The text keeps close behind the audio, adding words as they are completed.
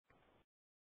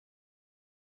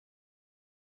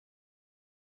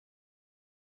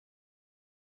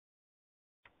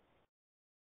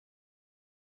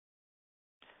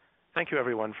Thank you,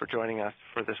 everyone, for joining us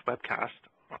for this webcast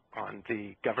on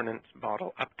the governance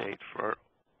model update for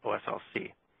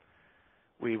OSLC.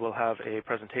 We will have a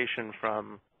presentation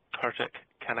from Kartik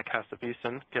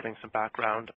Kanakasabesan giving some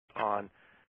background on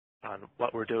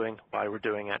what we're doing, why we're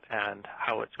doing it, and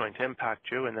how it's going to impact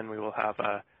you. And then we will have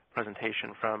a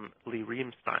presentation from Lee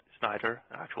Reamsnyder,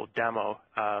 an actual demo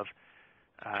of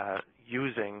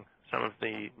using some of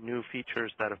the new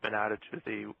features that have been added to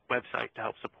the website to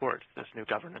help support this new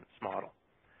governance model.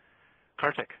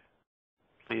 Kartik,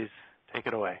 please take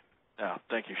it away. Yeah,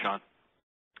 thank you, Sean.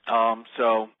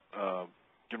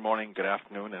 Good morning, good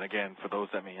afternoon, and again, for those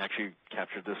that may actually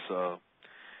capture this to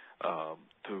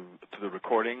the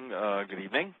recording, good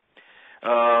evening.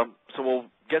 So we'll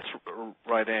get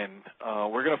right in.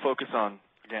 We're going to focus on,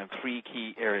 again, 3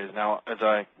 key areas. Now,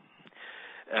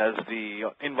 as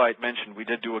the invite mentioned, we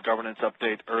did do a governance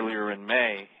update earlier in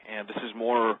May, and this is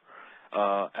more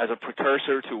as a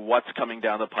precursor to what's coming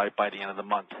down the pipe by the end of the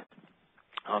month.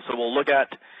 So we'll look at,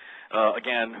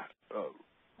 again,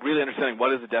 really understanding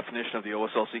what is the definition of the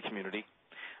OSLC community,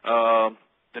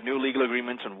 the new legal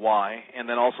agreements and why, and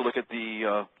then also look at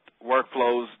the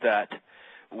workflows that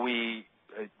we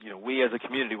as a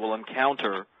community will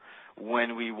encounter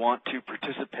when we want to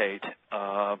participate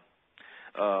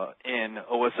in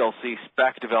OSLC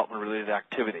spec development-related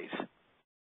activities.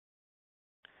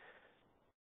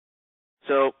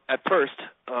 So at first,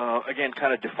 again,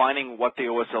 kind of defining what the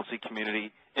OSLC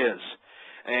community is.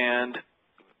 And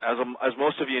as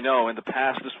most of you know, in the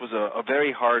past, this was a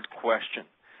very hard question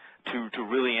to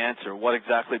really answer. What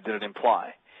exactly did it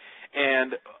imply?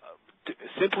 And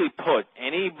simply put,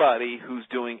 anybody who's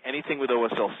doing anything with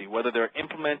OSLC, whether they're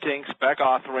implementing, spec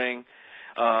authoring,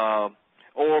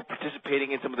 or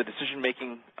participating in some of the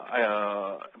decision-making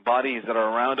bodies that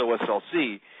are around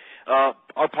OSLC,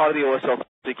 are part of the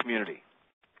OSLC community.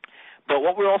 But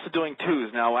what we're also doing, too,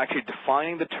 is now actually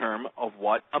defining the term of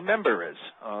what a member is.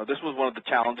 This was one of the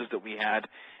challenges that we had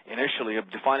initially of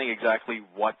defining exactly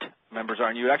what members are.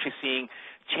 And you're actually seeing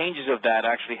changes of that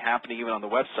actually happening even on the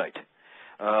website.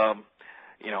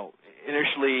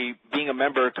 Initially, being a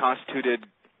member constituted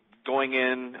going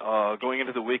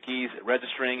into the wikis,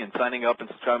 registering and signing up and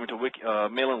subscribing to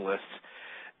mailing lists.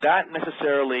 That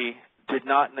necessarily did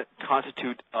not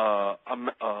constitute a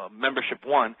membership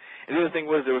one. And the other thing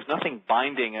was there was nothing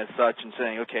binding as such in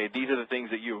saying, okay, these are the things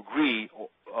that you agree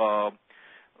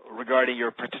regarding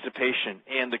your participation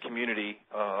in the community,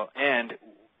 and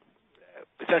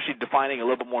essentially defining a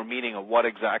little bit more meaning of what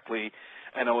exactly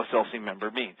an OSLC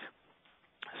member means.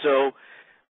 So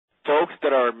folks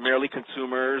that are merely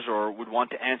consumers or would want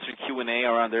to answer Q&A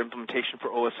around their implementation for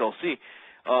OSLC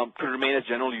could remain as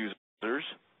general users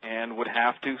and would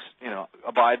have to,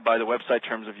 abide by the website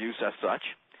terms of use as such.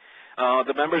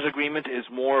 The members agreement is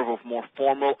more of a more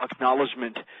formal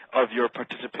acknowledgement of your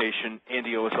participation in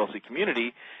the OSLC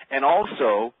community, and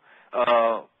also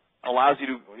allows you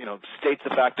to, state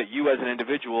the fact that you as an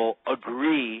individual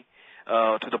agree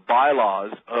to the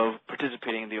bylaws of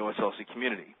participating in the OSLC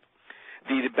community.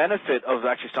 The benefit of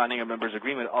actually signing a members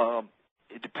agreement,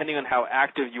 depending on how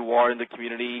active you are in the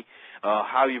community,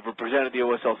 how you've represented the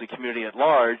OSLC community at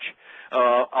large,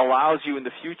 allows you in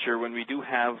the future, when we do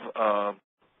have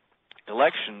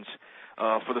elections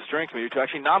for the steering committee, to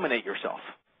actually nominate yourself.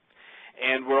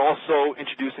 And we're also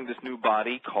introducing this new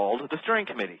body called the steering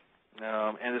committee.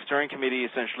 And the steering committee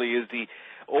essentially is the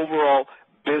overall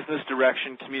business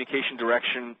direction, communication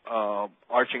direction,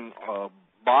 arching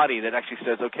body that actually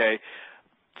says, okay,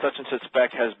 such and such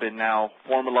spec has been now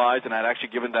formalized, and I'd actually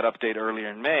given that update earlier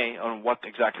in May on what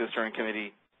exactly the steering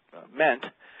committee meant.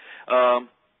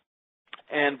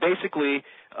 And basically,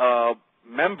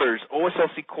 members,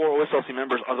 OSLC core OSLC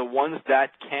members, are the ones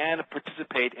that can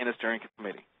participate in a steering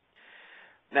committee.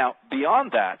 Now,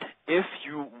 beyond that, if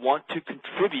you want to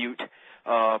contribute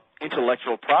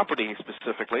intellectual property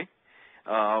specifically,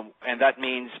 and that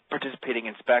means participating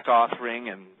in spec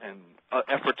authoring and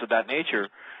efforts of that nature,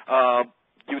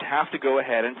 you'd have to go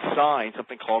ahead and sign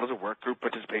something called as a work group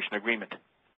participation agreement.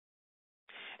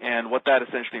 And what that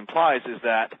essentially implies is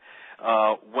that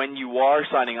when you are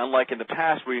signing, unlike in the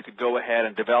past where you could go ahead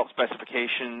and develop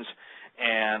specifications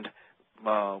and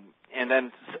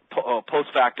then post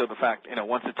facto,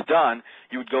 once it's done,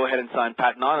 you would go ahead and sign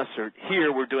patent non-assert.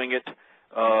 Here, we're doing it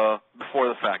before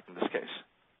the fact in this case.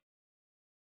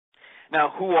 Now,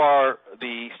 who are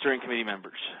the steering committee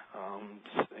members?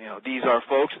 These are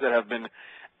folks that have been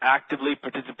actively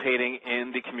participating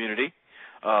in the community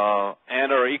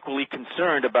and are equally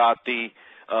concerned about the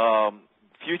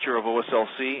future of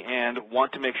OSLC and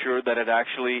want to make sure that it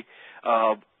actually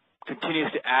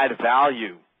continues to add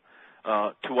value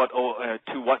to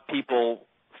what people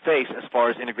face as far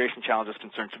as integration challenges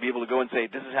concerned, to be able to go and say,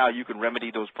 this is how you can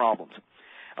remedy those problems.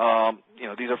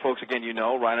 These are folks, again,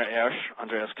 Rainer Esch,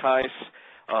 Andreas Kais,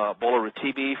 Bola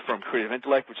Ratibi from Creative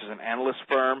Intellect, which is an analyst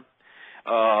firm,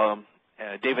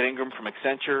 David Ingram from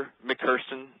Accenture, Mick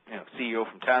Kirsten, CEO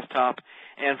from TaskTop,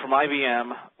 and from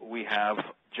IBM, we have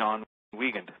John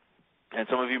Wiegand. And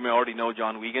some of you may already know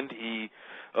John Wiegand. He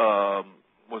was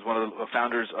one of the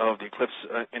founders of the Eclipse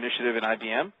initiative in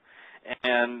IBM,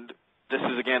 and this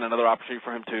is, again, another opportunity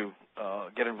for him to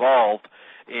get involved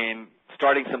in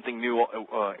starting something new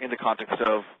in the context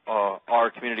of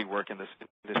our community work in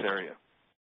this area.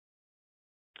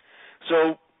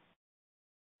 So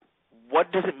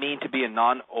what does it mean to be a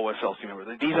non-OSLC member?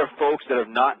 These are folks that have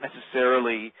not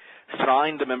necessarily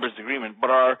signed the members' agreement, but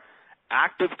are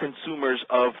active consumers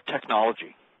of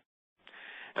technology.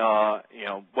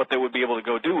 What they would be able to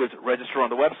go do is register on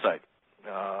the website.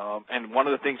 And one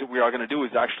of the things that we are going to do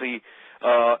is actually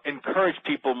encourage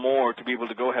people more to be able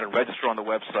to go ahead and register on the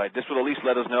website. This will at least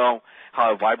let us know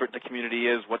how vibrant the community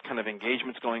is, what kind of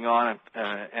engagement's going on,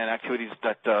 and activities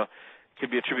that could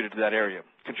be attributed to that area.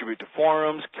 Contribute to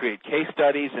forums, create case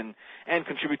studies, and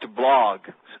contribute to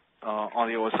blogs on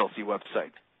the OSLC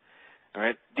website. All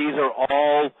right? These are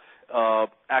all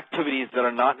activities that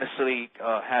are not necessarily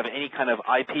have any kind of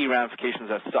IP ramifications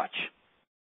as such.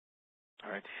 All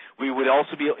right. We would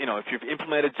also be, if you've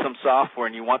implemented some software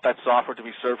and you want that software to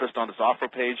be surfaced on the software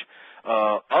page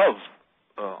on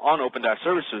Open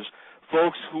Services,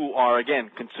 folks who are, again,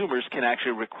 consumers can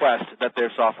actually request that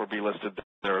their software be listed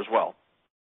there as well.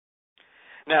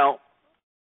 Now,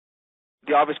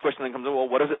 the obvious question then comes in, well,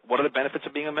 what are the benefits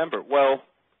of being a member? Well,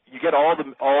 you get all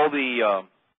the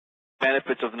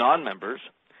benefits of non-members,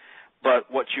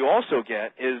 but what you also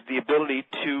get is the ability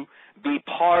to be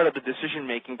part of the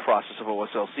decision-making process of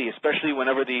OSLC, especially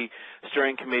whenever the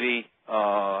steering committee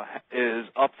is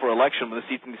up for election, when the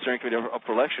seats in the steering committee are up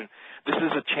for election. This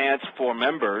is a chance for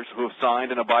members who have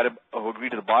signed and agreed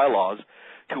to the bylaws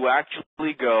to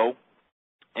actually go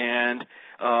and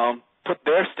put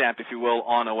their stamp, if you will,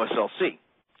 on OSLC.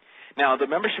 Now, the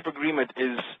membership agreement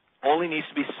only needs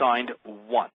to be signed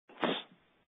once.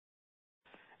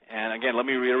 And again, let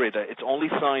me reiterate that. It's only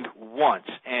signed once,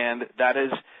 and that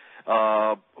is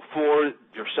for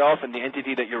yourself and the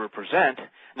entity that you represent.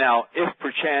 Now, if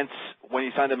perchance when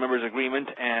you sign the members agreement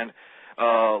and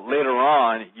later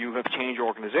on you have changed your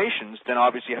organizations, then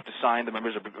obviously you have to sign the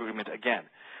members agreement again.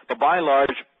 But by and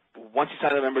large, once you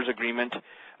sign the members agreement,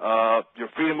 you're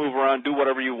free to move around, do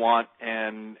whatever you want,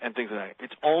 and things like that.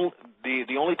 It's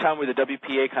the only time where the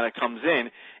WPA kind of comes in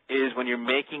is when you're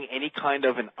making any kind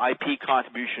of an IP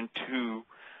contribution to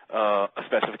a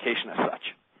specification as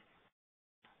such.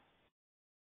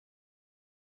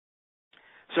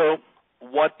 So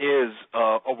what is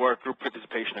a work group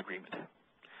participation agreement?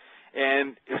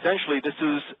 And essentially, this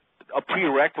is a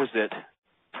prerequisite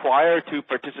prior to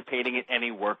participating in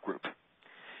any work group.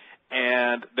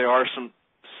 And there are some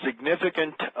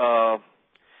significant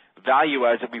value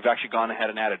adds that we've actually gone ahead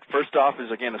and added. First off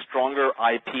is, again, a stronger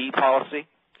IP policy.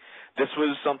 This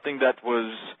was something that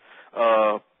was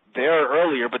there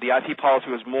earlier, but the IP policy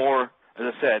was more, as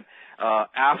I said,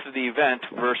 after the event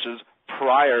versus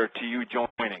prior to you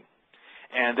joining.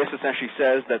 And this essentially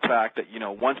says that fact that,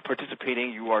 once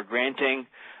participating, you are granting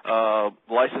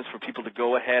license for people to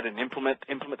go ahead and implement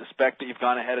the spec that you've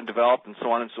gone ahead and developed, and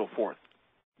so on and so forth.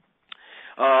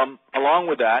 Along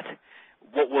with that,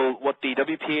 what the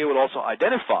WPA will also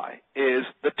identify is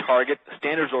the target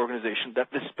standards organization that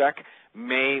the spec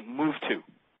may move to.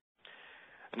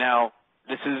 Now,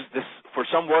 this for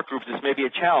some work groups, this may be a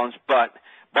challenge, but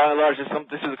by and large, this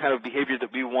is the kind of behavior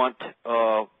that we want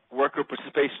work group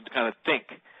participation to kind of think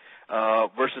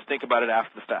versus think about it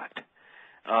after the fact.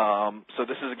 So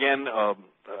this is, again,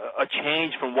 a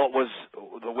change from what was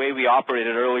the way we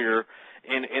operated earlier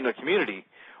in the community.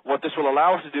 What this will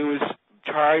allow us to do is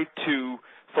try to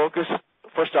focus,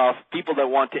 first off, people that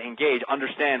want to engage,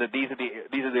 understand that these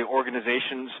are the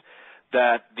organizations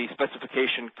that the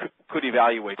specification could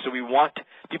evaluate. So we want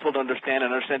people to understand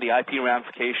the IP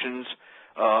ramifications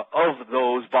of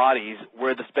those bodies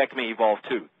where the spec may evolve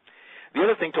to. The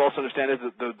other thing to also understand is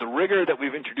that the rigor that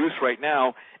we've introduced right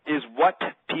now is what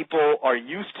people are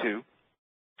used to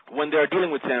when they're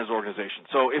dealing with standards organizations.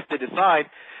 So if they decide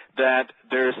that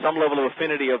there is some level of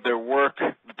affinity of their work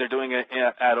that they're doing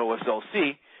at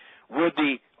OSLC,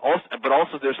 but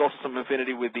also there's also some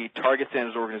affinity with the target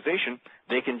standards organization,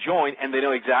 they can join and they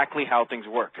know exactly how things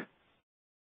work.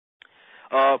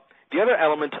 The other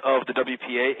element of the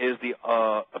WPA is the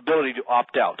ability to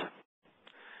opt out.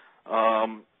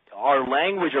 our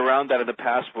language around that in the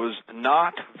past was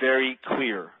not very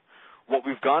clear. What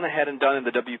we've gone ahead and done in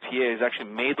the WPA is actually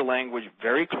made the language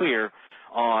very clear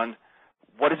on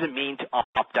what does it mean to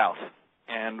opt out.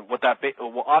 And what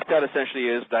opt-out essentially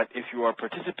is that if you are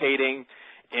participating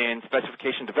in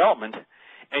specification development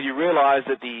and you realize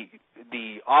that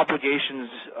the obligations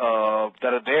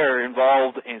that are there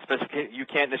involved in specification, you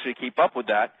can't necessarily keep up with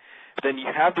that, then you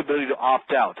have the ability to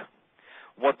opt out.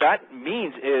 What that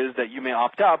means is that you may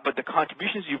opt out, but the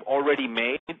contributions you've already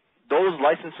made, those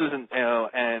licenses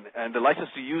and the license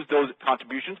to use those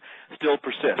contributions still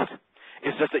persist.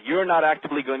 It's just that you're not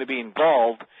actively going to be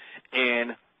involved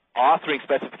in authoring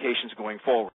specifications going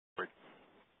forward.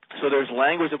 So there's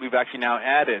language that we've actually now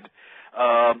added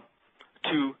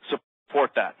to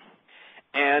support that.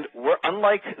 And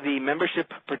unlike the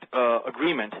membership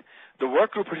agreement, the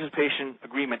workgroup participation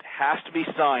agreement has to be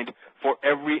signed for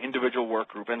every individual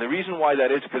workgroup. And the reason why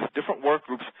that is because different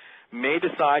workgroups may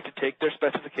decide to take their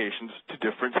specifications to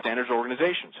different standards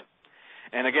organizations.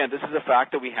 And again, this is a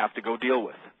fact that we have to go deal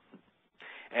with.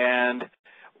 And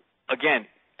again,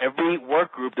 every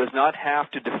workgroup does not have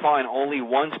to define only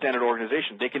one standard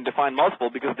organization. They can define multiple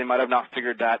because they might have not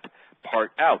figured that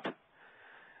part out.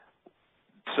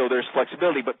 So there's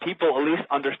flexibility, but people at least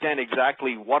understand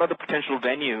exactly what are the potential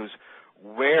venues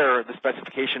where the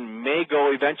specification may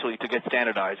go eventually to get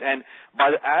standardized. And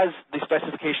as the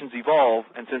specifications evolve,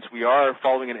 and since we are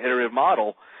following an iterative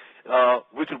model,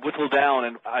 we can whittle down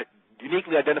and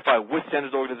uniquely identify which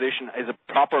standards organization is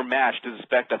a proper match to the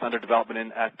spec that's under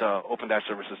development at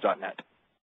open-services.net.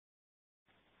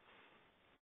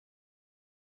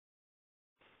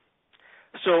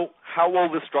 So how will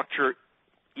this structure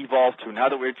evolve to now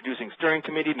that we're introducing steering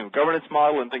committee, new governance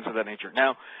model, and things of that nature?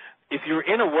 Now, if you're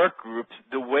in a work group,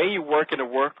 the way you work in a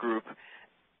work group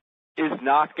is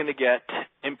not going to get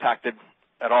impacted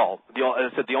at all.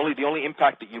 As I said, the only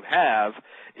impact that you have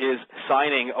is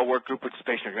signing a work group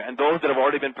participation agreement. And those that have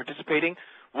already been participating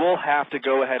will have to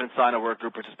go ahead and sign a work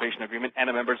group participation agreement and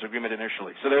a members agreement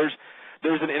initially. So there's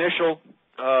an initial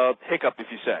hiccup, if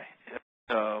you say.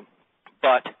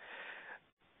 But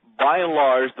by and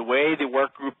large, the way the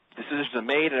work group decisions are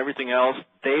made and everything else,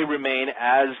 they remain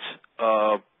as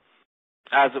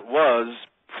it was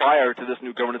prior to this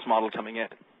new governance model coming in.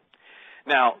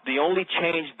 Now, the only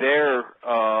change there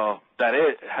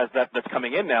that's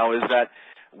coming in now is that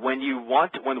when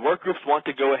work groups want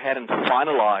to go ahead and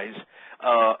finalize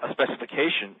a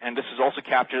specification, and this is also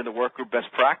captured in the work group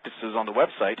best practices on the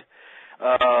website,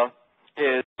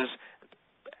 is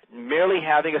merely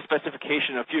having a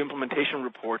specification, a few implementation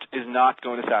reports is not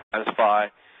going to satisfy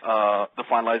the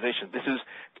finalization. This is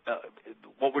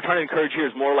what we're trying to encourage here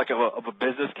is more like of a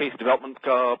business case development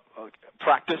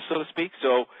practice, so to speak.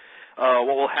 So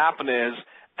what will happen is,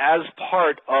 as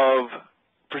part of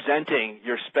presenting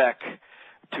your spec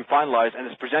to finalize, and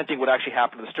it's presenting what actually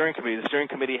happened to the steering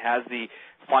committee has the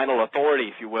final authority,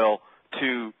 if you will,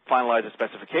 to finalize the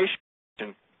specification.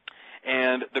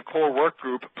 And the core work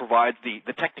group provides the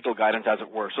technical guidance, as it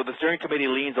were. So the steering committee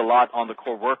leans a lot on the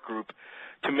core work group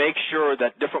to make sure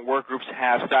that different work groups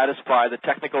have satisfied the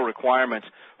technical requirements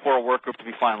for a work group to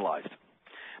be finalized.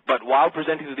 But while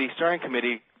presenting to the steering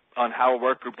committee on how a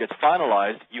work group gets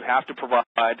finalized, you have to provide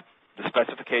the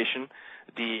specification,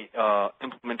 the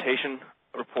implementation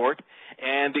report,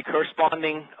 and the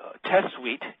corresponding test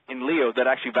suite in Leo that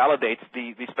actually validates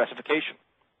the specification.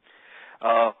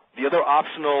 The other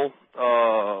optional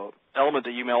element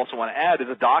that you may also want to add is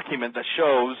a document that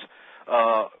shows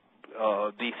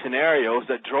the scenarios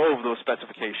that drove those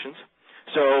specifications.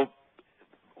 So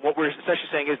what we're essentially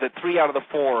saying is that 3 out of the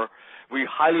 4, we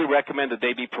highly recommend that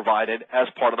they be provided as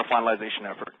part of the finalization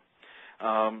effort.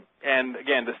 And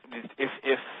again,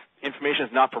 if information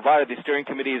is not provided, the steering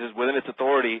committee is within its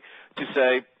authority to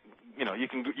say, you know, you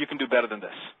can do better than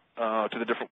this to the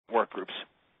different work groups.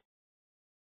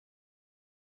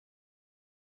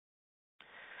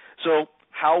 So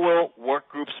how will work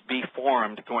groups be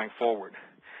formed going forward?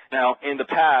 Now, in the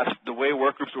past, the way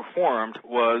work groups were formed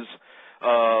was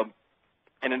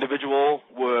an individual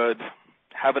would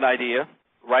have an idea,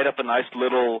 write up a nice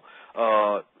little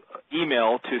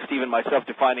email to Steve and myself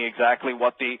defining exactly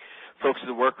what the focus of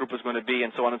the work group was going to be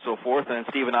and so on and so forth, and then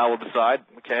Steve and I will decide,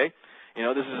 okay, you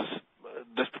know,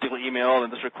 this particular email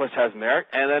and this request has merit,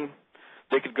 and then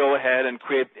they could go ahead and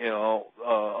create, you know,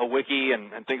 a wiki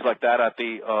and things like that at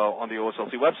on the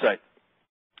OSLC website.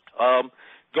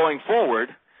 Going forward,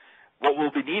 what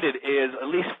will be needed is at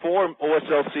least 4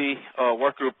 OSLC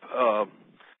workgroup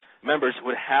members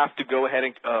would have to go ahead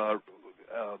and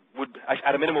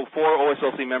at a minimum 4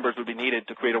 OSLC members would be needed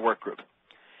to create a work group.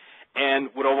 and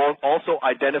would have also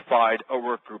identified a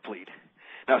work group lead.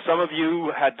 Now, some of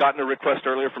you had gotten a request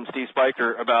earlier from Steve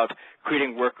Spiker about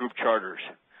creating work group charters.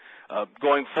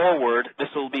 Going forward, this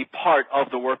will be part of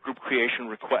the work group creation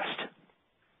request.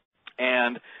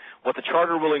 And what the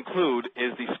charter will include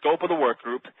is the scope of the work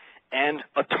group and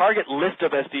a target list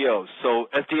of SDOs. So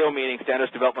SDO meaning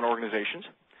Standards Development Organizations.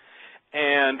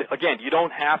 And again, you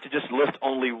don't have to just list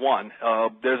only one.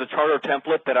 There's a charter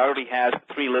template that already has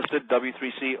 3 listed,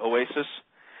 W3C, OASIS,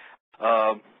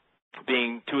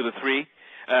 being 2 of the 3.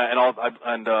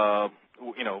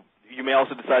 You know, you may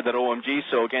also decide that OMG.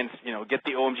 So again, you know, get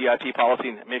the OMG IP policy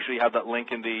and make sure you have that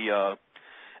link in the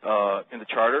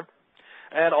charter.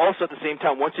 And also at the same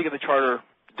time, once you get the charter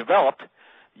developed,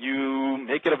 you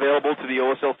make it available to the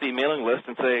OSLC mailing list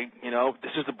and say, you know,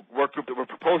 this is the work group that we're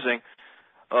proposing,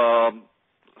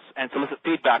 and solicit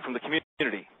feedback from the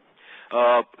community.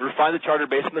 Refine the charter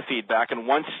based on the feedback, and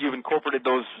once you've incorporated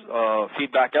those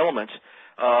feedback elements,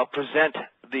 present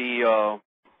the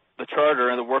charter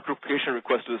and the work group creation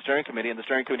request to the steering committee, and the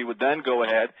steering committee would then go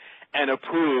ahead and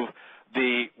approve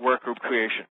the work group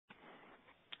creation.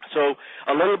 So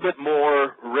a little bit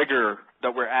more rigor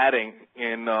that we're adding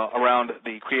in around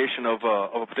the creation of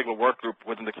a particular work group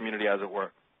within the community, as it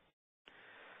were.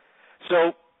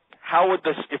 So how would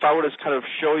this, if I were to kind of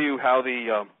show you how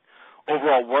the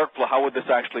overall workflow, how would this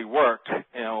actually work,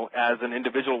 you know, as an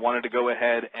individual wanted to go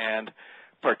ahead and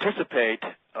participate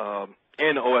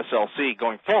in OSLC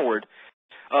going forward,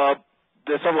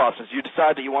 there's several options. You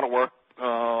decide that you want to work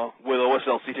with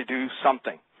OSLC to do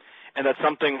something, and that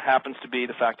something happens to be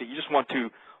the fact that you just want to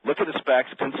look at the specs,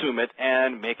 consume it,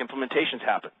 and make implementations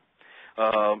happen.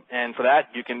 And for that,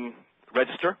 you can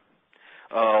register,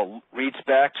 read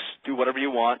specs, do whatever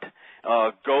you want,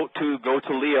 go to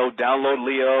Leo, download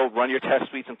Leo, run your test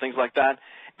suites and things like that.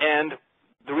 And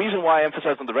the reason why I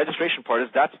emphasize on the registration part is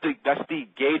that's the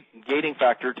gating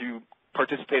factor to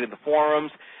participate in the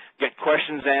forums, get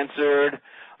questions answered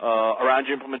around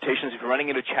your implementations. If you're running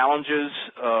into challenges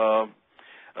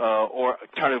or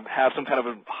trying to have some kind of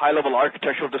a high-level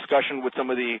architectural discussion with some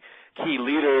of the key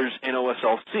leaders in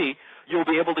OSLC, you'll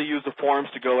be able to use the forums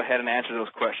to go ahead and answer those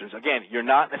questions. Again, you're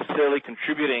not necessarily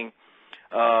contributing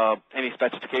any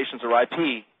specifications or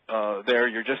IP there.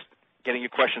 You're just getting your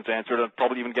questions answered and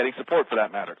probably even getting support for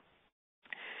that matter.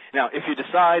 Now, if you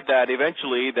decide that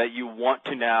eventually that you want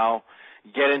to now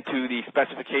get into the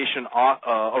specification,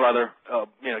 or rather,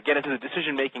 you know, get into the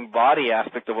decision-making body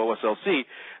aspect of OSLC,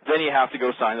 then you have to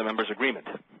go sign the members' agreement.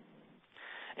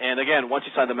 And again, once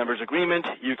you sign the members' agreement,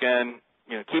 you can,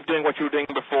 you know, keep doing what you were doing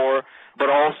before, but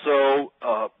also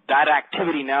that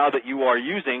activity now that you are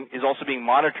using is also being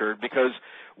monitored, because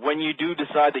when you do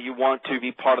decide that you want to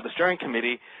be part of the steering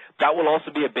committee, that will also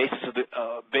be a basis of the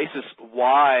basis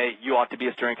why you ought to be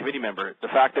a steering committee member. The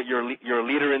fact that you're a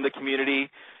leader in the community,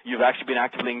 you've actually been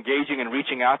actively engaging and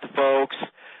reaching out to folks,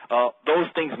 those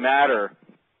things matter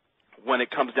when it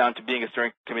comes down to being a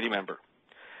steering committee member.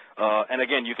 And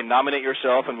again, you can nominate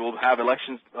yourself, and we'll have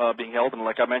elections being held. And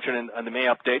like I mentioned in the May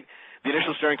update, the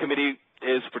initial steering committee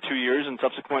is for 2 years, and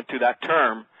subsequent to that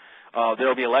term, there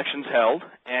will be elections held.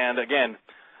 And again,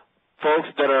 folks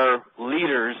that are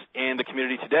leaders in the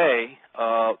community today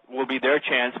will be their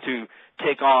chance to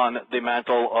take on the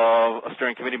mantle of a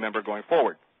steering committee member going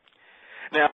forward.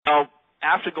 Now,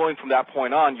 after going from that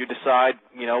point on, you decide,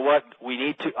 you know what,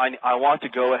 I want to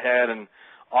go ahead and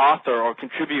author or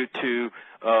contribute to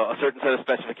a certain set of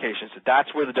specifications.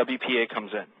 That's where the WPA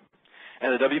comes in.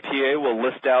 And the WPA will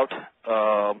list out,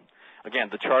 again,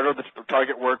 the charter of the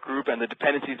target work group and the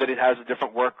dependencies that it has of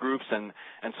different work groups and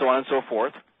so on and so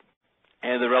forth,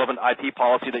 and the relevant IP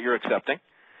policy that you're accepting.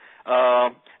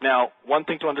 Now, one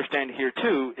thing to understand here,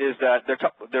 too, is that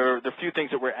there are a few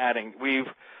things that we're adding. We've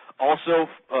also,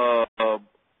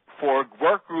 for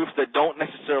work groups that don't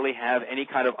necessarily have any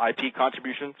kind of IP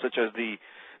contribution, such as the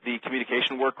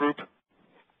communication work group,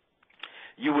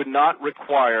 you would not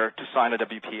require to sign a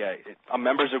WPA. A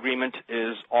members agreement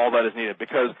is all that is needed,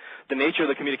 because the nature of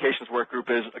the communications work group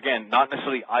is, again, not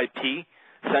necessarily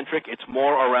IP-centric. It's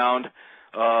more around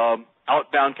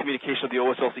outbound communication of the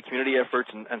OSLC community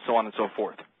efforts and so on and so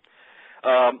forth.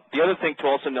 The other thing to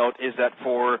also note is that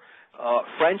for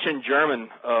French and German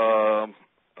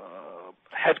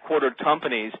headquartered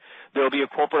companies, there will be a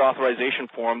corporate authorization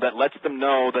form that lets them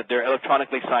know that they're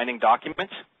electronically signing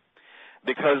documents,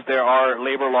 because there are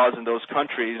labor laws in those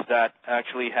countries that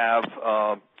actually have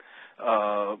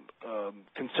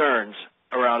concerns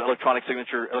around electronic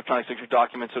signature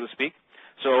documents, so to speak.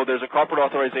 So there's a corporate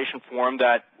authorization form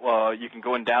that you can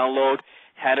go and download,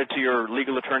 hand it to your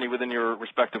legal attorney within your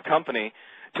respective company,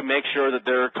 to make sure that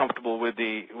they're comfortable with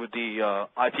the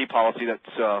IP policy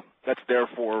that's there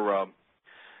for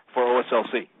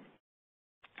OSLC.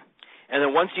 And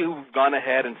then once you've gone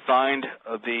ahead and signed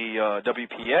the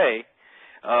WPA,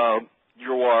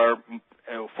 you are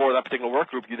for that particular work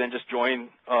group. You then just join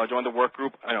the work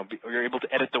group. You're able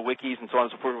to edit the wikis and so on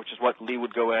and so forth, which is what Lee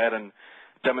would go ahead and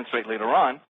demonstrate later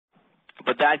on.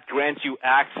 But that grants you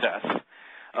access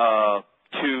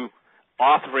to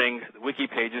authoring wiki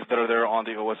pages that are there on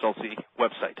the OSLC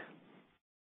website.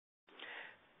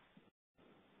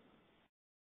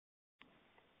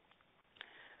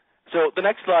 So the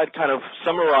next slide kind of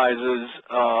summarizes,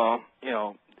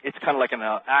 it's kind of like an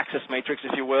access matrix,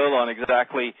 if you will, on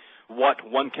exactly what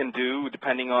one can do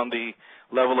depending on the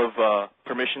level of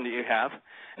permission that you have.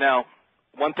 Now,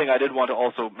 one thing I did want to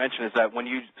also mention is that when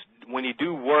you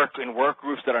do work in work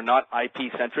groups that are not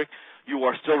IP-centric, you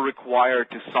are still required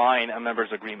to sign a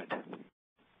member's agreement.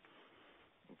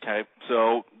 Okay,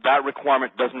 so that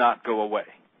requirement does not go away.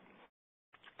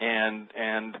 And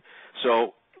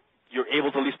so you're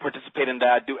able to at least participate in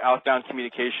that, do outbound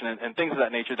communication and things of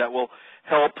that nature that will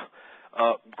help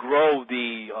grow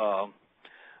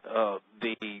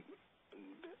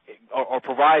or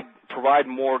provide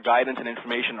more guidance and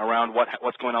information around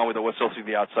what's going on with OSLC,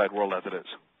 the outside world as it is.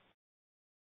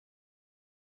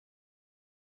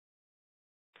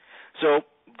 So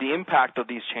the impact of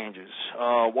these changes,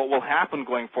 what will happen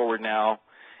going forward now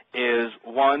is,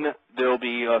 one, there will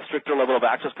be a stricter level of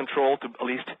access control to at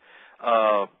least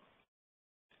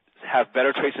have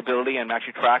better traceability and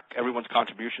actually track everyone's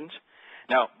contributions.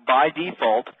 Now, by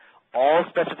default, all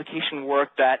specification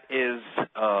work that is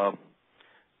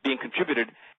being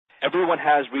contributed, everyone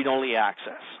has read-only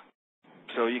access.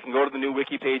 So you can go to the new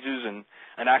wiki pages and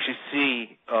actually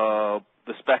see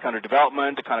the spec under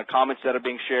development, the kind of comments that are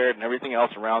being shared, and everything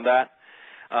else around that.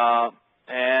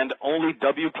 And only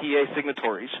WPA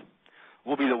signatories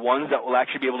will be the ones that will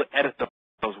actually be able to edit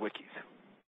those wikis.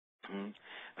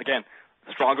 Again,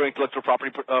 stronger intellectual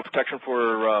property protection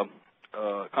for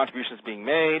contributions being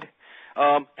made.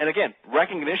 And again,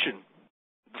 recognition,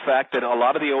 the fact that a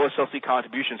lot of the OSLC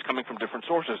contributions coming from different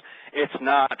sources, it's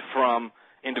not from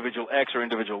individual X or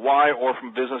individual Y or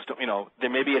from business, there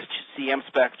may be a CM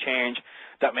spec change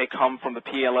that may come from the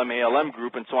PLM, ALM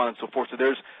group and so on and so forth. So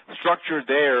there's structure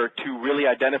there to really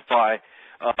identify,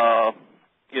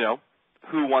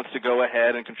 who wants to go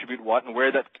ahead and contribute what and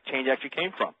where that change actually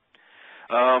came from.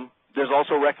 There's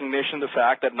also recognition of the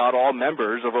fact that not all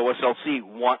members of OSLC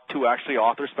want to actually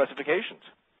author specifications.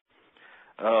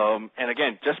 And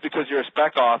again, just because you're a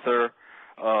spec author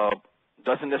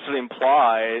doesn't necessarily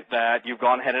imply that you've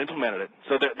gone ahead and implemented it.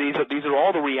 So these are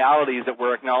all the realities that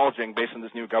we're acknowledging based on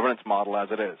this new governance model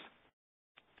as it is.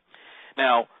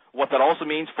 Now, what that also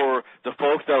means for the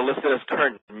folks that are listed as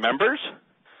current members,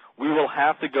 we will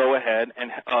have to go ahead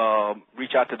and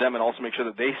reach out to them and also make sure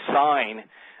that they sign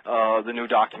the new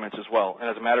documents as well. And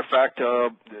as a matter of fact,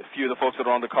 a few of the folks that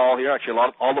are on the call here, actually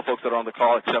all the folks that are on the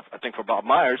call except I think for Bob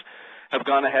Myers, have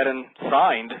gone ahead and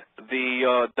signed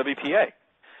the WPA.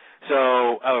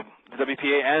 So the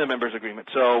WPA and the members agreement.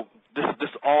 So this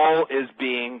all is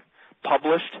being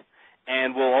published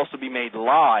and will also be made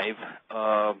live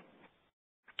by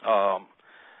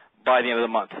the end of the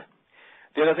month.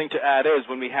 The other thing to add is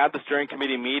when we had the steering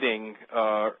committee meeting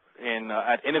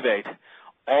at Innovate,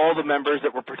 all the members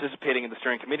that were participating in the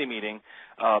steering committee meeting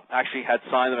actually had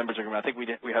signed the members agreement. I think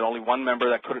we had only one member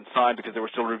that couldn't sign because they were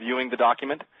still reviewing the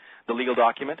document, the legal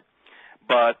document.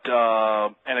 But,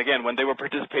 and again, when they were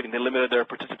participating, they limited their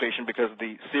participation because of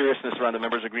the seriousness around the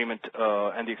members agreement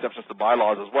and the exceptions to the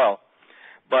bylaws as well.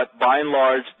 But by and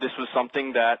large, this was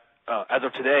something that, as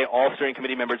of today, all steering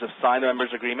committee members have signed the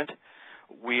members agreement.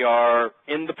 We are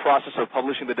in the process of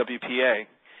publishing the WPA.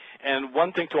 And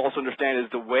one thing to also understand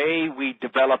is the way we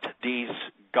developed these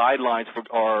guidelines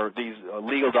or these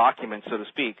legal documents, so to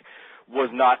speak,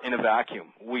 was not in a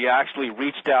vacuum. We actually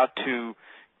reached out to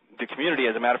the community.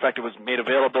 As a matter of fact, it was made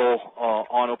available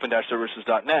on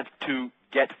open-services.net to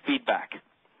get feedback.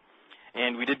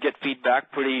 And we did get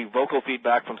feedback, pretty vocal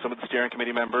feedback from some of the steering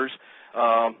committee members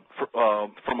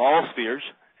from all spheres.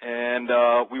 And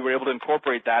we were able to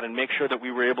incorporate that and make sure that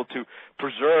we were able to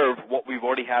preserve what we've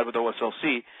already had with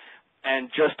OSLC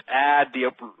and just add the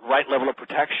right level of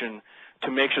protection to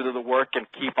make sure that the work can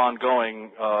keep on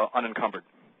going unencumbered.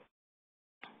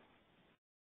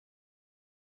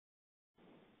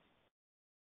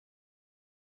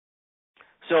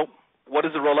 So what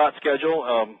is the rollout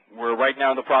schedule? We're right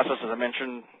now in the process, as I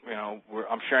mentioned,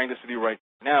 I'm sharing this with you right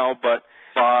now, but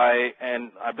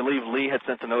and I believe Lee had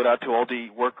sent a note out to all the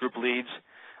work group leads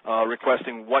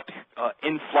requesting what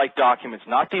in-flight documents,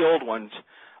 not the old ones,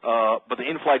 but the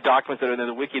in-flight documents that are in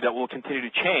the wiki that will continue to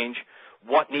change,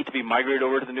 what need to be migrated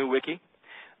over to the new wiki.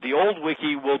 The old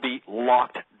wiki will be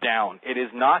locked down. It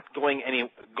is not going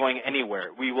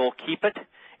anywhere. We will keep it.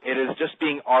 It is just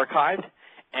being archived,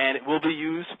 and it will be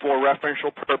used for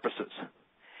referential purposes.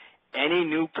 Any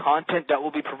new content that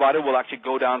will be provided will actually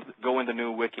go in the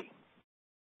new wiki.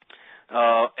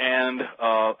 And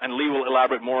Lee will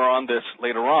elaborate more on this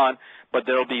later on, but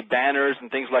there will be banners and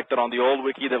things like that on the old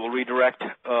wiki that will redirect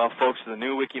folks to the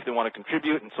new wiki if they want to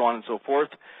contribute, and so on and so forth.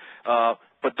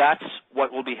 But that's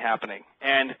what will be happening.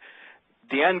 And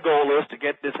the end goal is to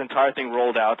get this entire thing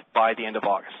rolled out by the end of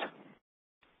August.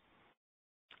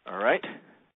 All right.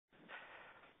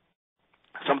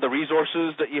 Some of the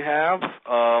resources that you have,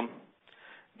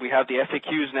 we have the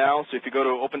FAQs now. So if you go to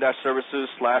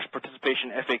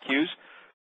open-services/participation FAQs,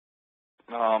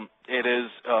 it is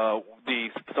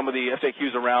some of the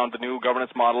FAQs around the new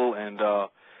governance model and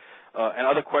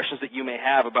other questions that you may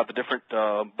have about the different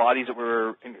bodies that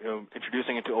we're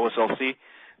introducing into OSLC.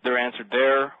 They're answered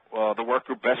there. The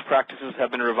workgroup best practices have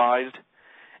been revised,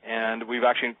 and we've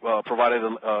actually provided,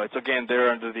 it's again there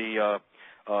under the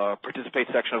participate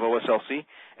section of OSLC,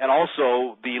 and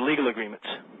also the legal agreements.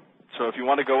 So if you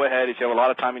want to go ahead, if you have a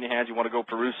lot of time in your hands, you want to go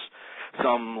peruse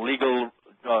some legal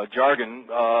jargon,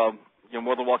 you're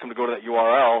more than welcome to go to that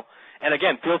URL. And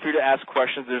again, feel free to ask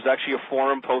questions. There's actually a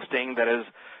forum posting that is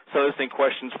soliciting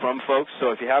questions from folks.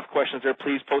 So if you have questions there,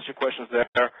 please post your questions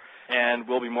there, and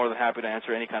we'll be more than happy to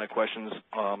answer any kind of questions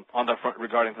on that front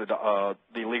regarding the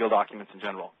legal documents in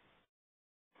general.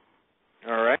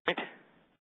 All right.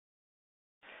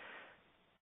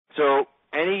 So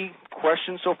any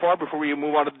questions so far before we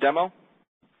move on to the demo?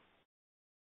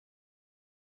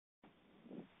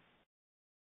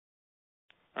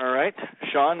 All right.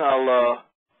 Sean,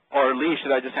 or Lee,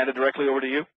 should I just hand it directly over to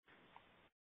you?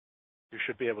 You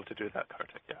should be able to do that,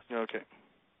 Kartik, yes. Okay.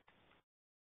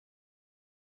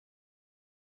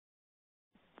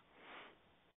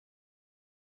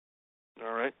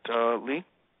 All right. Lee?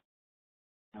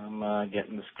 I'm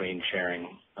getting the screen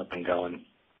sharing up and going.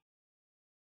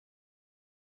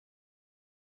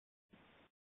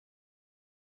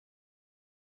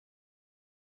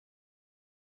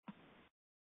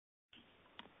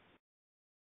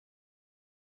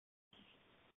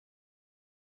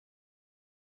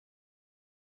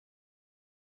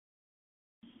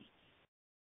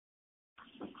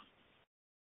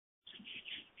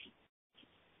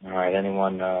 All right,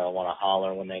 anyone want to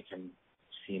holler when they can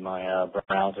see my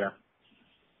browser?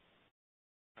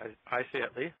 I see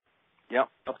it, Lee. Yep.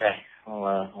 Okay,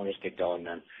 I'll just get going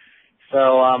then.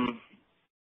 So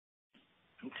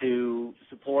to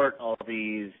support all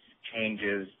these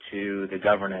changes to the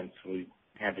governance, we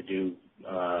had to do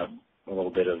a little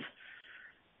bit of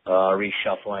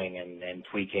reshuffling and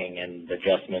tweaking and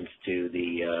adjustments to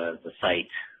the site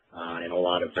in a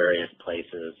lot of various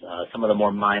places. Some of the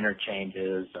more minor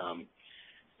changes,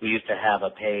 we used to have a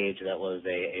page that was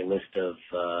a list of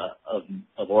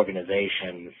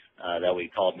organizations that we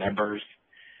called members.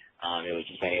 It was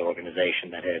just any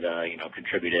organization that had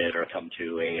contributed or come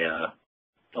to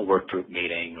a work group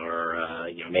meeting or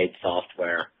made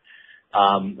software.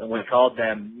 We called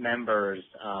them members,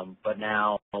 but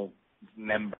now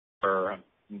member, I'm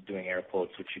doing air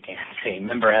quotes, which you can't see.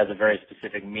 Member has a very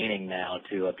specific meaning now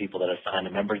to people that have signed a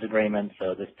members agreement.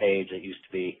 So this page that used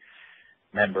to be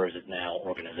members is now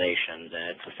organizations, and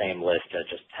it's the same list that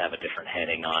just have a different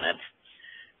heading on it.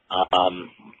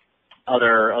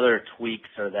 Other tweaks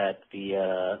are that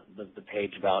the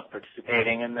page about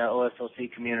participating in the OSLC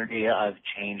community, I've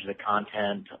changed the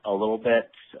content a little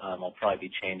bit. I'll probably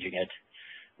be changing it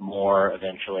more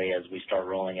eventually as we start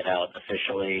rolling it out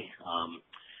officially.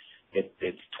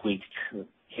 It's tweaked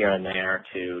here and there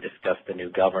to discuss the new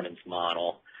governance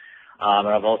model. And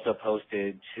I've also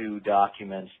posted 2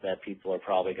 documents that people are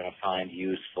probably going to find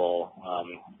useful.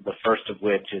 The first of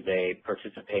which is a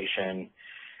participation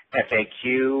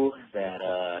FAQ that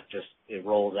it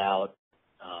rolls out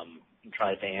and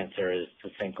tries to answer as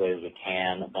succinctly as we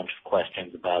can a bunch of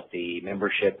questions about the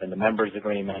membership and the members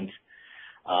agreement,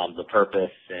 the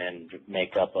purpose and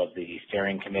makeup of the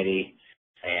steering committee,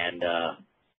 and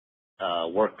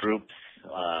work groups,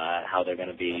 how they're going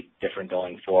to be different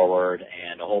going forward,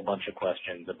 and a whole bunch of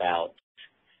questions about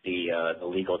the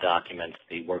legal documents,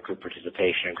 the work group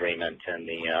participation agreement, and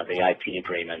the IP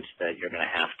agreement that you're going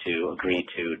to have to agree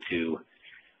to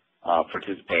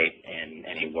participate in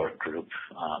any work group.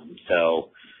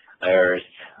 So there's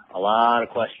a lot of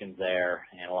questions there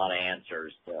and a lot of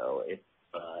answers. So it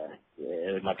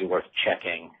might be worth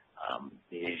checking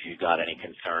the if you've got any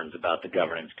concerns about the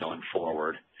governance going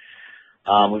forward.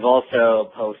 We've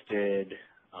also posted,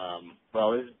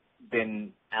 well, it's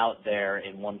been out there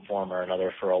in one form or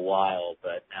another for a while,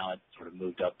 but now it's sort of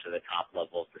moved up to the top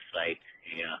level of the site,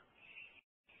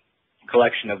 a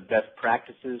collection of best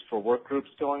practices for work groups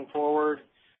going forward.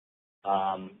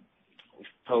 We've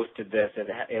posted this.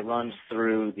 It runs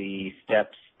through the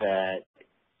steps that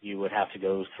you would have to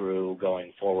go through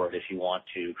going forward if you want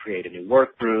to create a new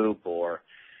work group, or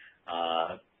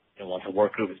once a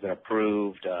work group has been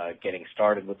approved, getting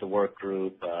started with the work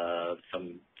group,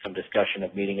 some discussion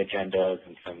of meeting agendas,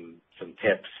 and some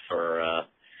tips for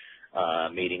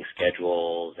meeting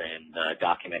schedules and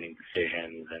documenting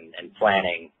decisions and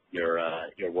planning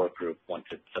your work group once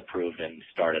it's approved and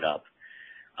started up.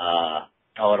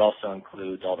 It also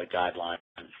includes all the guidelines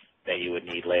that you would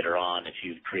need later on if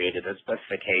you've created a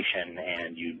specification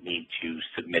and you need to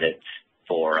submit it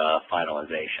for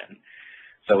finalization.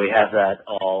 So we have that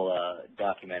all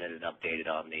documented and updated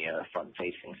on the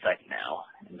front-facing site now,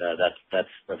 and that's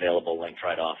available, linked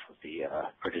right off of the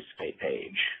participate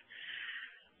page.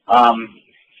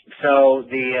 So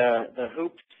the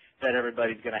hoops that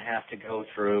everybody's going to have to go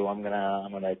through, I'm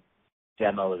gonna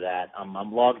demo that.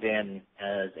 I'm logged in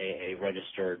as a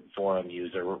registered forum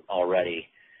user already.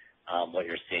 What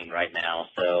you're seeing right now.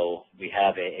 So we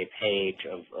have a page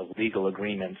of legal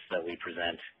agreements that we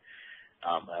present.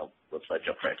 Let's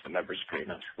jump right to the members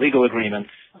agreement. Legal agreements.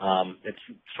 It's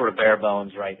sort of bare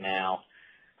bones right now.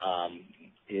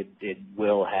 It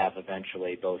will have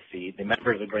eventually both the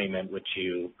members agreement, which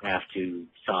you have to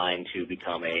sign to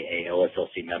become a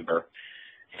OSLC member,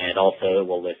 and also it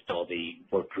will list all the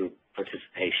work group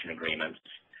participation agreements.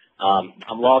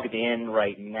 I'm logged in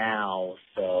right now,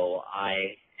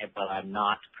 but I'm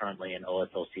not currently an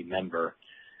OSLC member,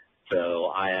 so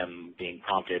I am being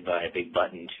prompted by a big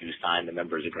button to sign the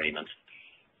members agreement.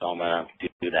 So I'm going to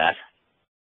do that.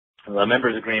 The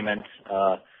members agreement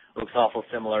looks awful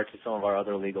similar to some of our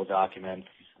other legal documents.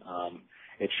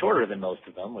 It's shorter than most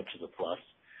of them, which is a plus.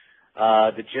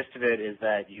 The gist of it is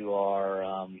that you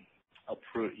are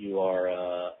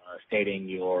stating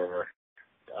your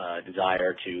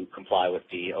desire to comply with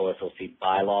the OSLC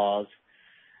bylaws,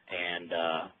 and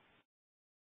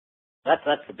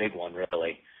that's the big one,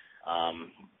 really.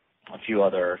 A few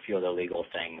other legal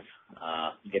things.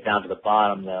 Get down to the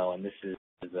bottom, though, and this is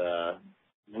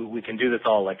we can do this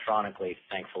all electronically,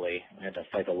 thankfully. We had to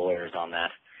cite the lawyers on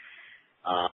that.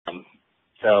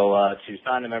 So to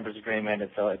sign the members agreement,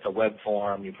 it's a web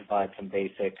form. You provide some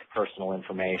basic personal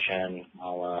information.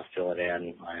 I'll fill it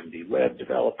in. I am the web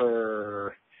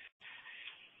developer.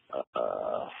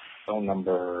 Phone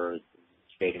number,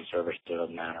 dating service,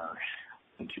 doesn't matter.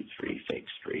 123 Fake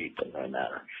Street, doesn't really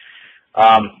matter.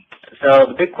 So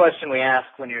the big question we ask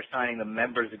when you're signing the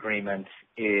members agreement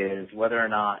is whether or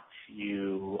not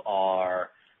you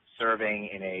are serving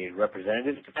in a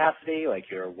representative capacity, like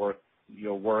your work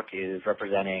is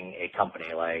representing a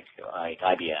company like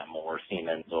IBM or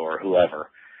Siemens or whoever,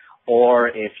 or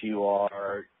if you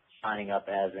are signing up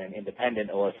as an independent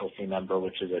OSLC member,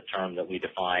 which is a term that we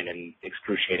define in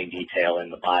excruciating detail in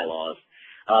the bylaws.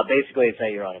 Basically, it's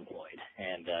that you're unemployed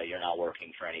and you're not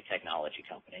working for any technology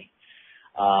company.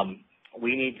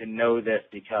 We need to know this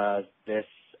because this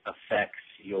affects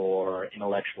your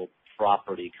intellectual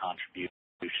property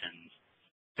contributions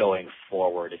going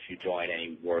forward if you join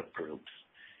any work groups.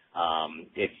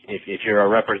 If you're a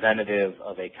representative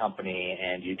of a company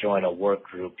and you join a work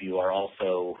group, you are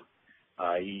also,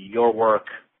 your work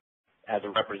as a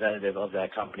representative of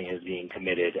that company is being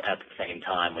committed at the same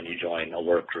time when you join a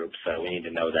work group. So we need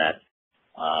to know that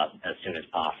as soon as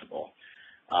possible.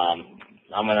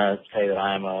 I'm going to say that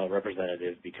I'm a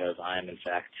representative because I am, in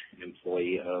fact, an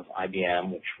employee of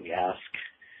IBM, which we ask.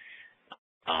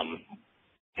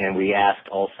 And we ask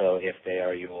also if they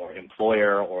are your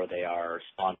employer or they are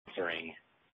sponsoring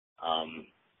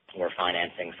or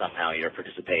financing somehow your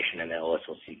participation in the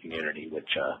OSLC community, which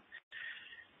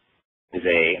is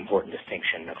an important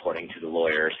distinction according to the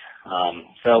lawyers.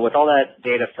 So with all that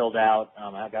data filled out,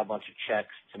 I've got a bunch of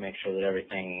checks to make sure that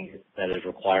everything that is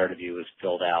required of you is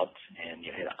filled out, and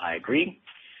you hit I agree,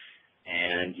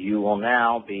 and you will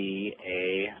now be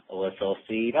a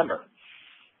OSLC member.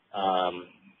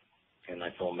 A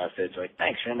nice little message like,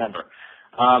 thanks, you're a member.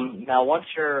 Now, once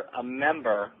you're a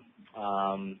member,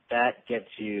 that gets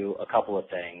you a couple of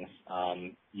things.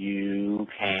 You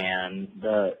can,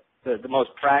 the most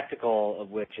practical of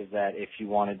which is that if you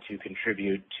wanted to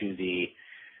contribute to the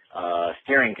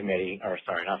steering committee, or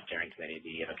sorry, not steering committee,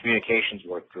 the communications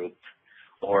work group,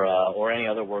 or any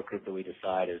other work group that we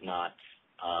decide is not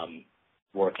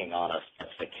working on a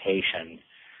specification,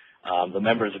 The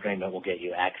members agreement will get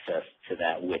you access to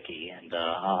that wiki, and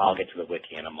I'll get to the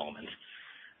wiki in a moment.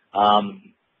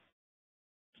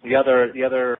 The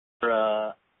other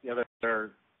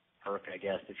perk, I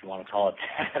guess, if you want to call it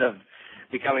that, of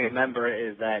becoming a member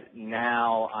is that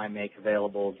now I make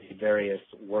available the various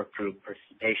workgroup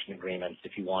participation agreements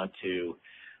if you want to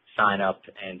sign up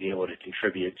and be able to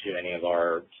contribute to any of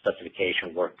our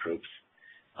specification workgroups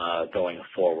going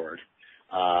forward.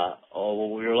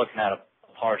 We were looking at a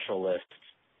partial list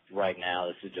right now.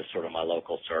 This is just sort of my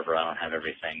local server. I don't have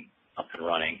everything up and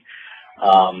running.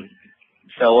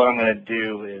 So what I'm going to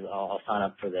do is I'll sign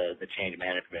up for the change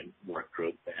management work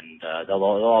group, and they'll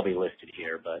all be listed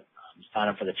here, but sign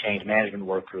up for the change management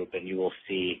work group, and you will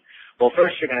see, well,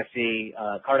 first you're going to see,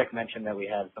 Kartik mentioned that we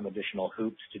have some additional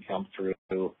hoops to jump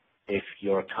through if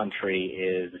your country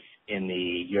is in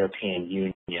the European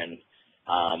Union.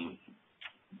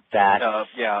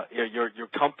 Yeah, your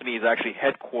company is actually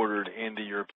headquartered in the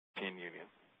European Union.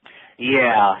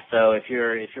 Yeah, so if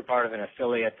you're part of an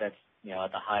affiliate that's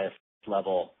at the highest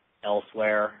level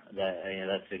elsewhere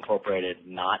that's incorporated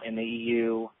not in the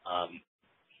EU,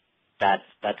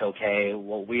 that's okay.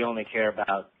 Well, we only care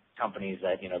about companies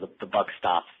that the buck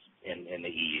stops in the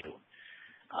EU.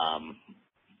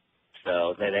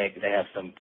 So they have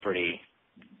some pretty.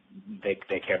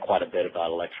 They care quite a bit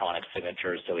about electronic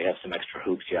signatures, so we have some extra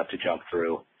hoops you have to jump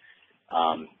through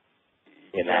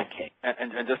in that case.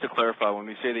 And just to clarify, when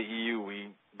we say the EU,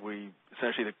 we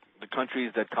essentially the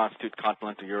countries that constitute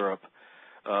continental Europe,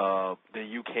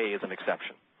 the UK is an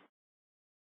exception.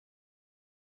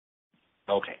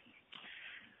 Okay.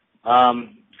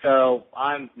 So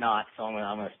I'm not, so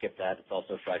I'm going to skip that. It's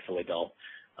also frightfully dull.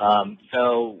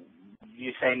 So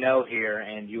you say no here,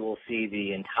 and you will see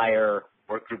the entire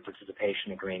workgroup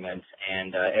participation agreement,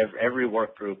 and every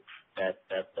workgroup that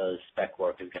does spec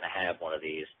work is going to have one of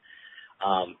these.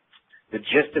 The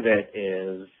gist of it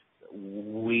is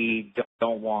we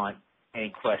don't want any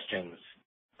questions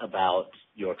about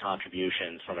your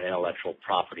contributions from an intellectual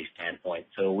property standpoint.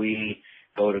 So we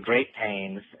go to great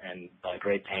pains, and by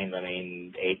great pains I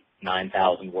mean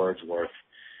 8,000-9,000 words worth,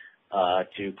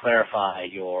 to clarify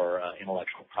your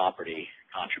intellectual property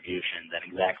contributions and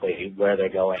exactly where they're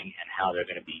going and how they're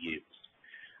going to be used.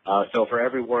 So for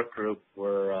every work group,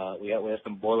 we have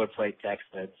some boilerplate text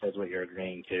that says what you're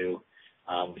agreeing to.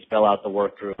 We spell out the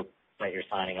work group that you're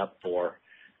signing up for.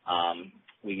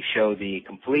 We show the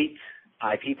complete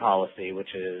IP policy,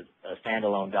 which is a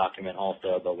standalone document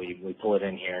also, but we pull it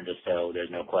in here just so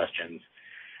there's no questions.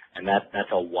 And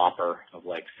that's a whopper of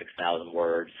like 6,000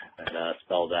 words that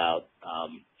spells out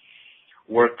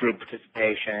work group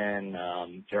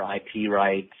participation, your IP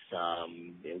rights,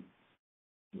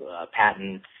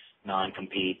 patents,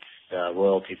 non-competes,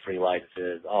 royalty-free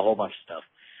licenses, a whole bunch of stuff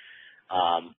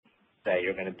that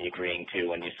you're going to be agreeing to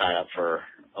when you sign up for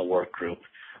a work group.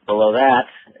 Below that,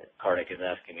 Kartik is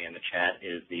asking me in the chat,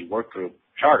 is the work group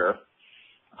charter.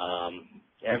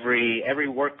 Every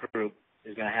work group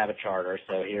is going to have a charter.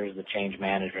 So here's the change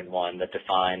management one that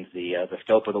defines the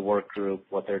scope of the work group,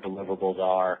 what their deliverables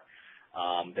are,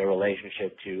 their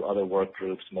relationship to other work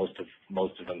groups. Most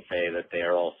of them say that they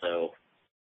are also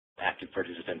active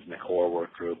participants in the core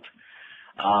work group.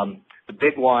 The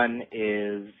big one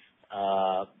is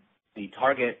the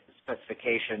target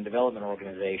specification development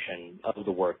organization of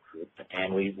the work group,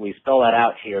 and we spell that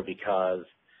out here because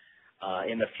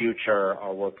in the future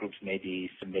our work groups may be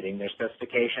submitting their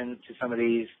specifications to some of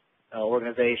these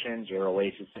organizations, your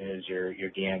OASISs, your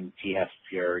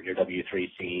DMTFs, your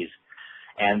W3Cs,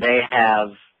 and they have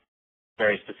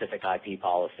very specific IP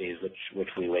policies which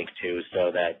we link to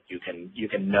so that you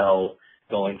can know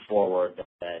going forward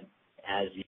that as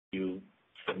you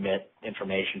submit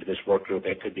information to this work group,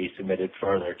 it could be submitted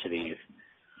further to these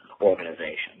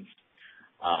organizations.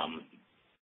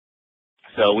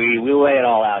 So we lay it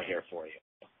all out here for you.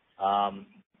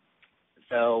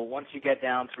 So once you get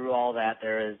down through all that,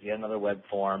 there is yet another web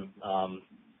form.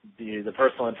 The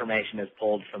personal information is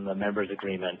pulled from the members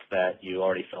agreement that you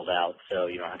already filled out, so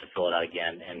you don't have to fill it out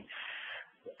again. And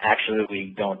actually,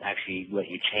 we don't actually let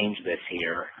you change this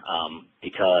here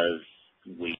because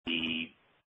we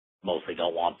mostly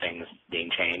don't want things being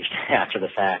changed after the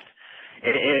fact.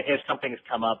 If something's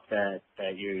come up that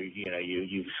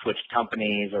you've switched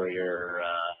companies or your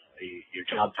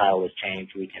job title has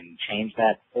changed, we can change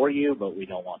that for you, but we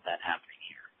don't want that happening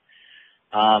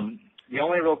here. The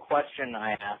only real question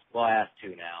I ask, well, I ask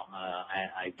two now.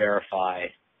 I verify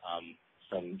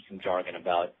some jargon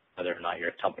about whether or not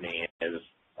your company is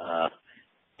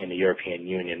in the European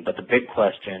Union, but the big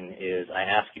question is I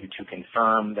ask you to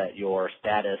confirm that your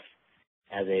status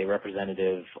as a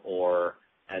representative or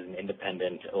as an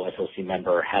independent OSLC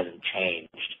member hasn't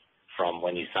changed from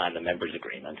when you signed the members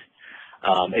agreement.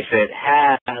 If it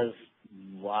has,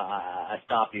 I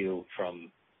stop you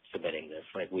from submitting this.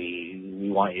 Like we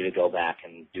want you to go back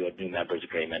and do a new members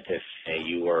agreement if, say,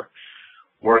 you were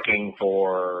working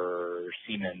for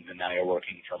Siemens and now you're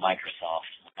working for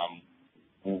Microsoft.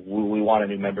 We want a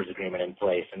new members agreement in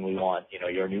place, and we want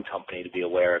your new company to be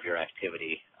aware of your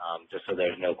activity, just so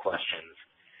there's no questions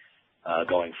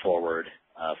going forward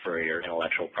for your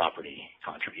intellectual property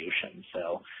contribution.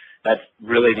 So that's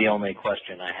really the only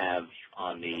question I have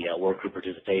on the workgroup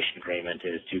participation agreement,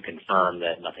 is to confirm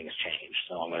that nothing has changed.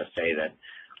 So I'm going to say that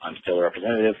I'm still a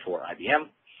representative for IBM.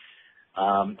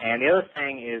 And the other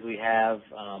thing is we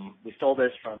stole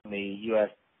this from the U.S.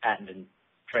 Patent and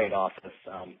Trade Office.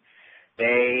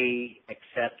 They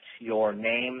accept your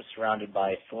name surrounded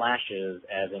by slashes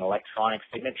as an electronic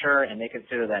signature, and they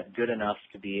consider that good enough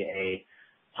to be a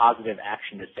positive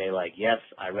action to say, like, yes,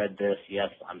 I read this, yes,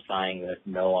 I'm signing this,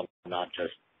 no, I'm not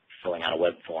just filling out a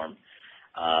web form.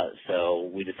 So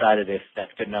we decided if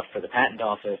that's good enough for the patent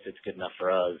office, it's good enough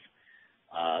for us.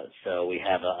 So we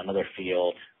have another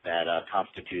field that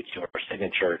constitutes your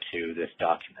signature to this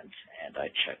document, and I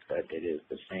checked that it is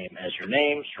the same as your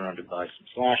name, surrounded by some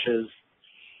slashes,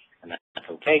 and that's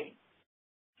okay.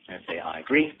 I'm going to say I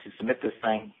agree to submit this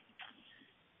thing,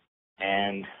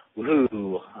 and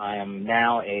woohoo! I am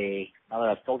now now that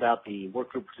I've filled out the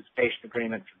workgroup participation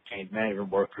agreement for the change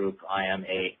management workgroup, I am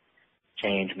a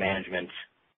change management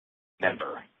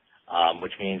member,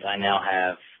 which means I now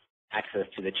have access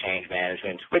to the change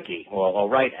management wiki, or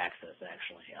right access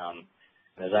actually.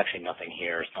 There's actually nothing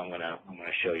here, so I'm gonna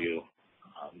show you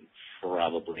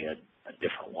probably a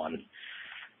different one.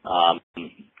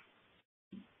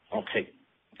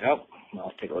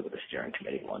 Let's take a look at the steering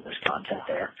committee one. There's content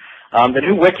there. The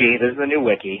new wiki. This is the new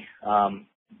wiki.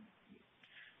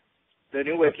 The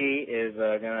new wiki is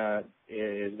gonna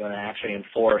actually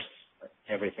enforce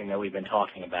everything that we've been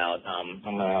talking about. I'm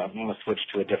gonna switch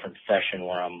to a different session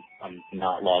where I'm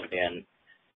not logged in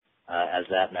as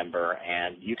that member,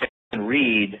 and you can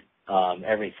read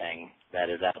everything that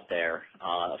is out there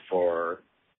on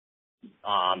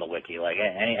the wiki. Like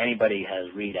anybody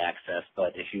has read access,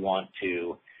 but if you want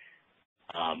to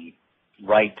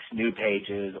write new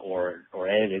pages or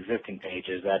edit existing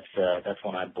pages, that's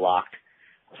when I block.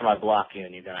 That's when I block you,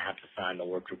 and you're going to have to sign the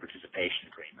workgroup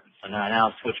participation agreement. So now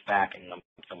I'll switch back, and I'm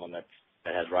someone that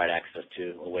has right access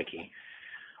to a wiki.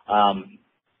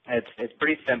 It's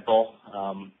pretty simple.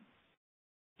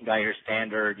 You got your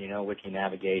standard, wiki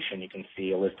navigation. You can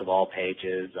see a list of all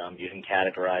pages. You can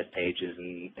categorize pages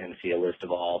and see a list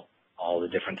of all the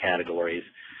different categories.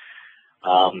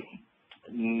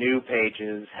 New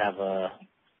pages have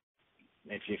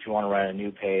if you want to write a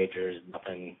new page, there's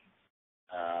nothing.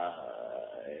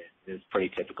 It's pretty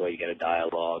typical. You get a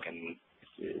dialogue, and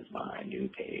this is my new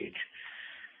page.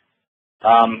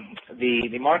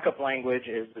 The markup language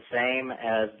is the same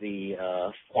as the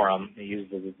forum. It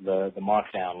uses the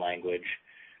markdown language,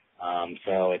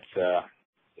 so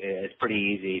it's pretty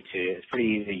easy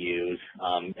to use.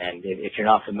 And if you're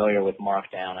not familiar with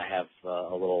Markdown, I have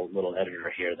a little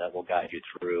editor here that will guide you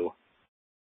through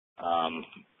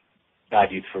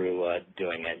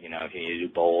doing it. If you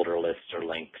do bold or lists or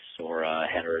links or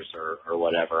headers or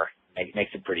whatever, it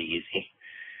makes it pretty easy.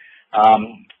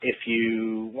 If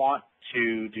you want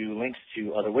to do links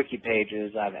to other wiki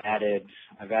pages, I've added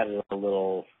a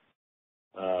little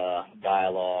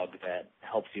dialogue that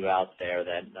helps you out there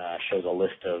that shows a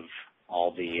list of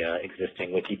all the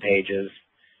existing wiki pages.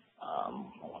 I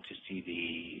want to see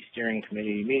the steering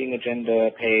committee meeting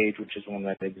agenda page, which is one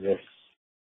that exists.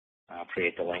 I'll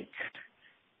create the link.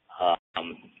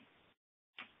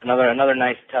 Another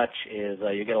nice touch is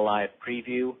you get a live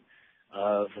preview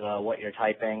of what you're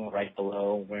typing right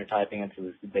below when you're typing it. So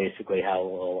this is basically how it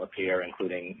will appear,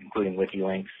 including wiki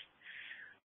links.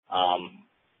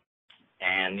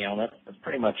 And that's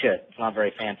pretty much it. It's not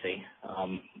very fancy.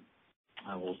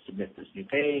 I will submit this new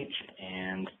page,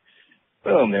 and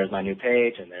boom, there's my new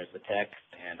page, and there's the text,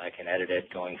 and I can edit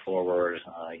it going forward.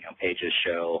 Pages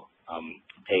show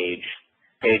page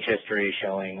history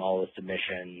showing all the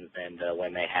submissions and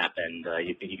when they happened.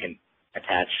 You can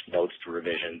attach notes to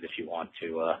revisions if you want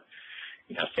to,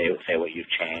 say what you've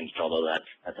changed, although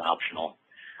that's optional.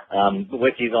 The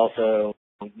wikis also,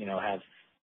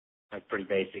 have pretty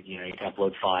basic. You can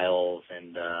upload files,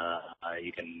 and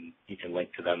you can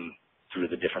link to them through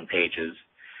the different pages.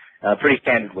 Pretty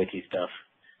standard wiki stuff.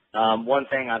 One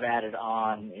thing I've added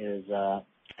on is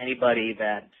anybody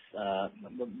that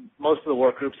most of the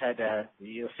work groups had to,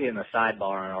 you'll see in the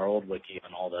sidebar on our old wiki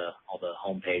on all the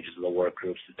home pages of the work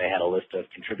groups that they had a list of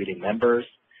contributing members.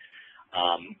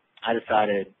 I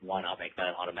decided why not make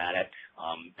that automatic.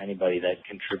 Anybody that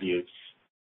contributes,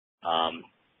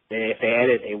 if they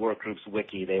edit a work group's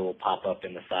wiki, they will pop up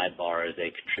in the sidebar as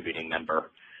a contributing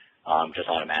member just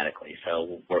automatically.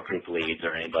 So work group leads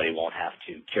or anybody won't have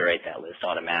to curate that list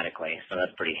automatically. So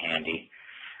that's pretty handy.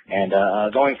 And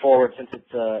going forward, since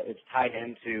it's tied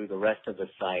into the rest of the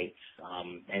site,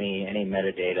 any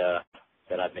metadata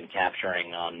that I've been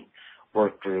capturing on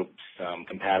work groups,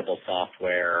 compatible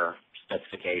software,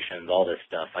 specifications, all this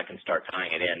stuff, I can start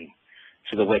tying it in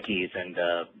to the wikis and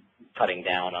cutting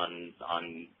down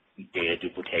on data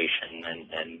duplication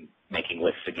and making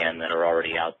lists again that are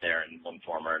already out there in one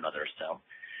form or another. So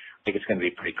I think it's going to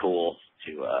be pretty cool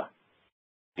to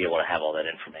be able to have all that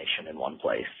information in one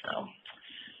place. So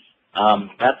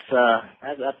that's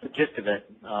the gist of it.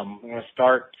 We're going to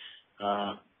start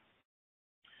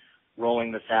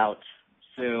rolling this out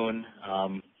soon.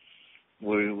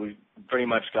 We pretty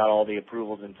much got all the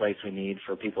approvals in place we need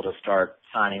for people to start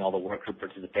signing all the workgroup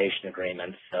participation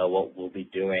agreements. So what we'll be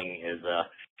doing is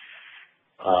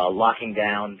locking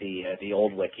down the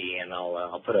old wiki, and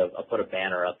I'll put a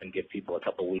banner up and give people a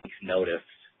couple weeks notice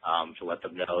to let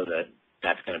them know that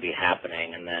that's going to be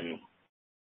happening, and then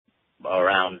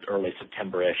around early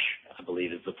September-ish, I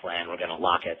believe is the plan. We're going to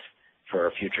lock it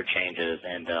for future changes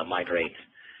and migrate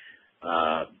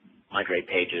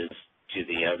pages to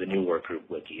the new workgroup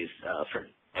wikis for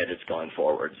edits going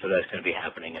forward. So that's going to be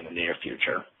happening in the near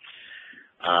future.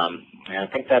 And I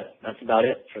think that's about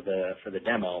it for the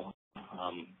demo. I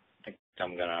think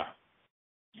I'm going to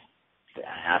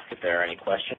ask if there are any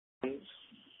questions.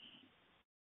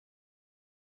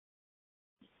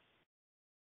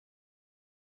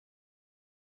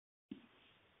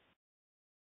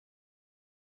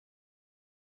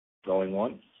 Going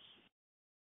once.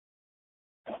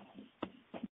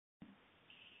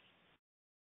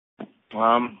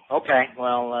 Okay.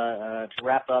 Well, to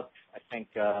wrap up, I think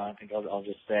I'll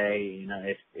just say, you know,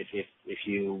 if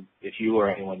you or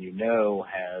anyone you know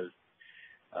has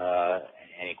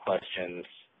any questions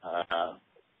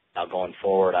about going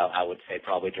forward, I would say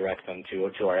probably direct them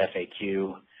to our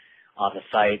FAQ on the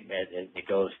site. It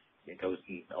goes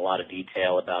in a lot of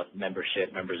detail about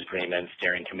membership, members agreements,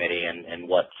 steering committee, and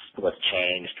what's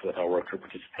changed with our workgroup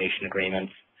participation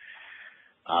agreements.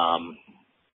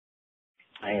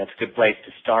 I think that's a good place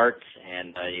to start,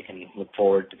 and you can look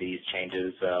forward to these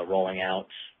changes rolling out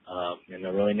in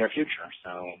the really near future.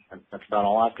 So that's about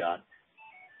all I've got.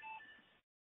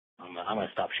 I'm going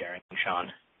to stop sharing.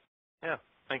 Sean. Yeah,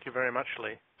 thank you very much,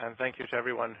 Lee, and thank you to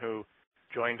everyone who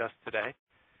joined us today,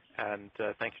 and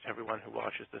thank you to everyone who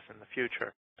watches this in the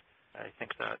future. I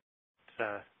think that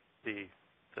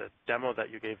the demo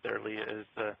that you gave there, Lee, is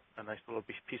a nice little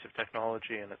piece of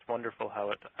technology, and it's wonderful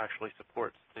how it actually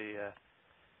supports the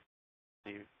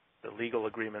legal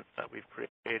agreements that we've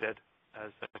created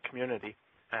as a community,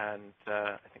 and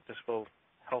I think this will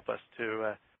help us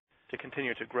to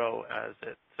continue to grow as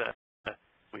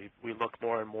we look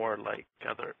more and more like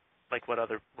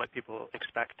what people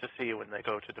expect to see when they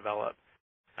go to develop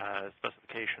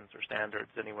specifications or standards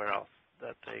anywhere else,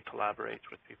 that they collaborate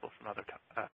with people from other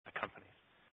companies.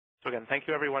 So again, thank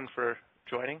you everyone for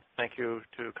joining. Thank you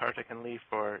to Kartik and Lee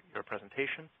for your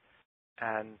presentations,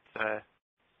 and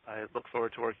I look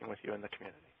forward to working with you in the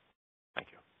community.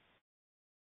 Thank you.